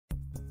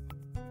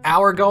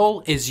Our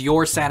goal is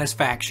your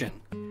satisfaction.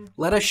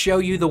 Let us show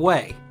you the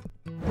way.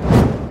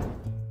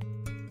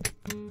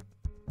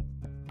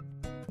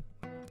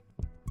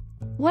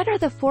 What are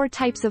the 4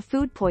 types of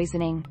food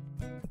poisoning?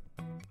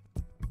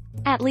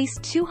 At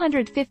least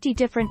 250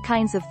 different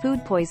kinds of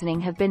food poisoning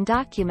have been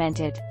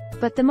documented,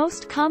 but the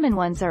most common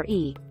ones are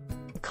E.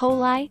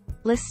 coli,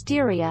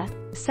 Listeria,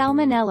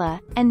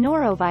 Salmonella, and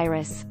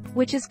norovirus,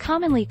 which is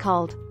commonly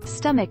called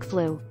stomach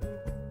flu.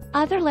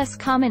 Other less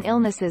common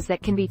illnesses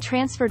that can be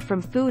transferred from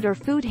food or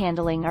food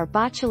handling are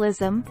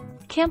botulism,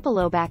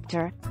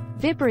 Campylobacter,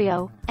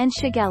 Vibrio, and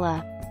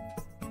Shigella.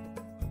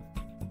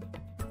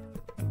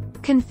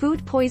 Can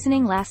food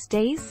poisoning last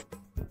days?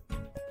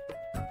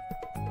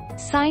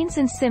 Signs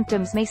and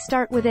symptoms may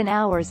start within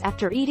hours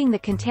after eating the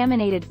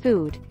contaminated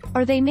food,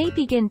 or they may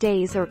begin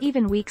days or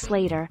even weeks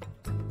later.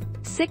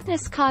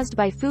 Sickness caused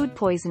by food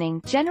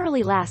poisoning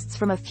generally lasts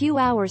from a few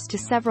hours to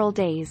several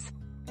days.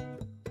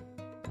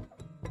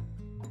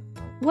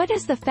 What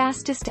is the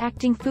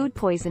fastest-acting food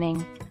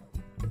poisoning?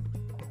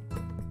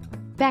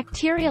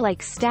 Bacteria like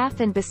Staph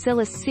and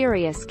Bacillus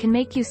cereus can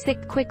make you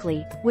sick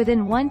quickly,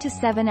 within 1 to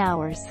 7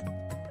 hours.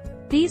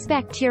 These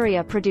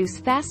bacteria produce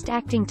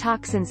fast-acting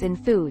toxins in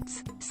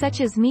foods,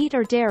 such as meat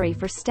or dairy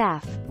for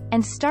Staph,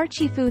 and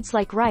starchy foods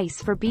like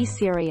rice for B.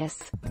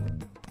 cereus.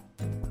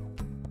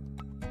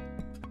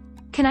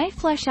 Can I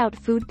flush out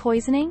food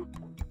poisoning?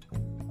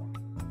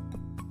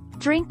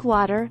 Drink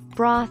water,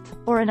 broth,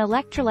 or an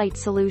electrolyte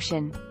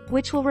solution,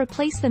 which will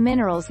replace the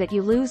minerals that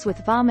you lose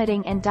with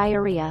vomiting and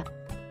diarrhea.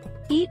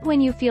 Eat when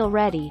you feel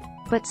ready,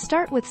 but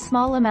start with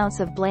small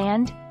amounts of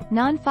bland,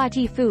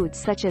 non-fatty foods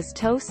such as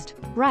toast,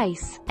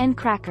 rice, and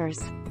crackers.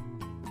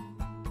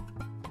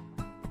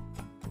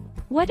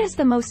 What is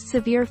the most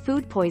severe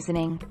food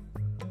poisoning?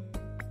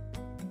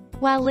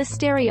 While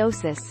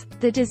listeriosis,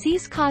 the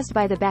disease caused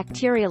by the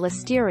bacteria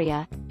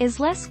Listeria, is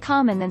less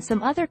common than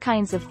some other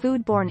kinds of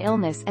foodborne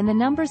illness and the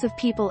numbers of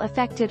people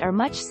affected are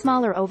much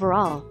smaller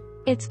overall,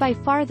 it's by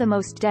far the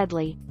most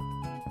deadly.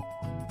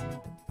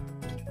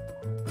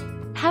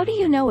 How do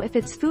you know if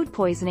it's food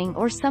poisoning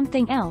or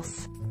something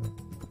else?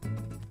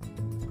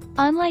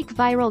 Unlike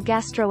viral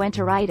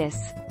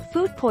gastroenteritis,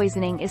 food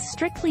poisoning is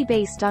strictly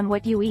based on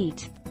what you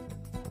eat.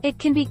 It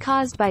can be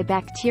caused by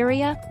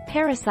bacteria,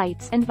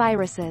 parasites and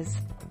viruses.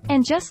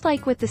 And just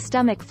like with the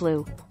stomach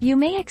flu, you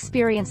may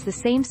experience the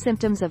same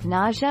symptoms of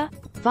nausea,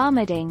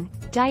 vomiting,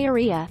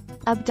 diarrhea,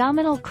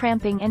 abdominal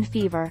cramping and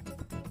fever.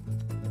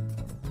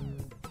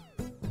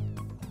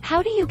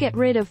 How do you get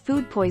rid of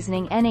food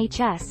poisoning?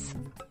 NHS.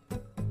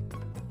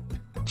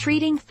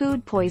 Treating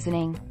food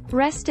poisoning.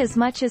 Rest as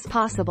much as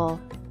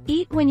possible.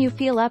 Eat when you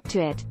feel up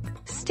to it,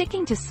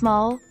 sticking to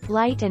small,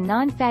 light and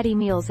non-fatty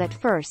meals at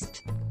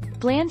first.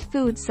 Bland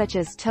foods such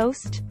as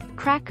toast,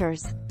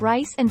 crackers,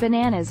 rice and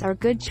bananas are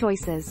good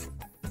choices.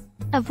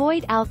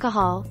 Avoid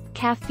alcohol,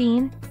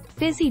 caffeine,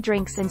 fizzy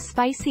drinks and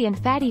spicy and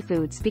fatty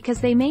foods because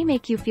they may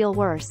make you feel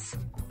worse.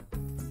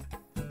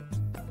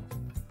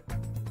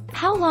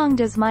 How long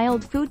does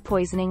mild food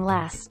poisoning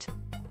last?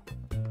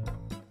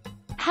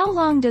 How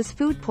long does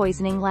food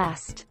poisoning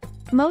last?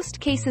 Most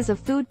cases of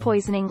food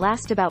poisoning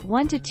last about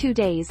 1 to 2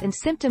 days and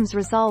symptoms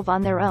resolve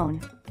on their own.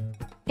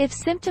 If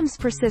symptoms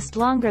persist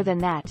longer than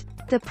that,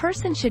 the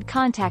person should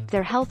contact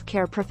their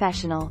healthcare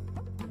professional.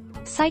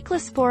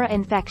 Cyclospora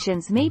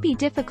infections may be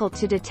difficult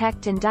to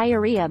detect and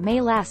diarrhea may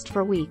last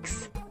for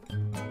weeks.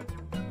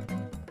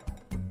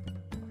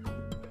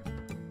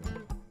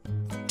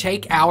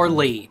 Take our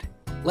lead.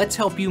 Let's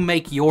help you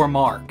make your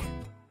mark.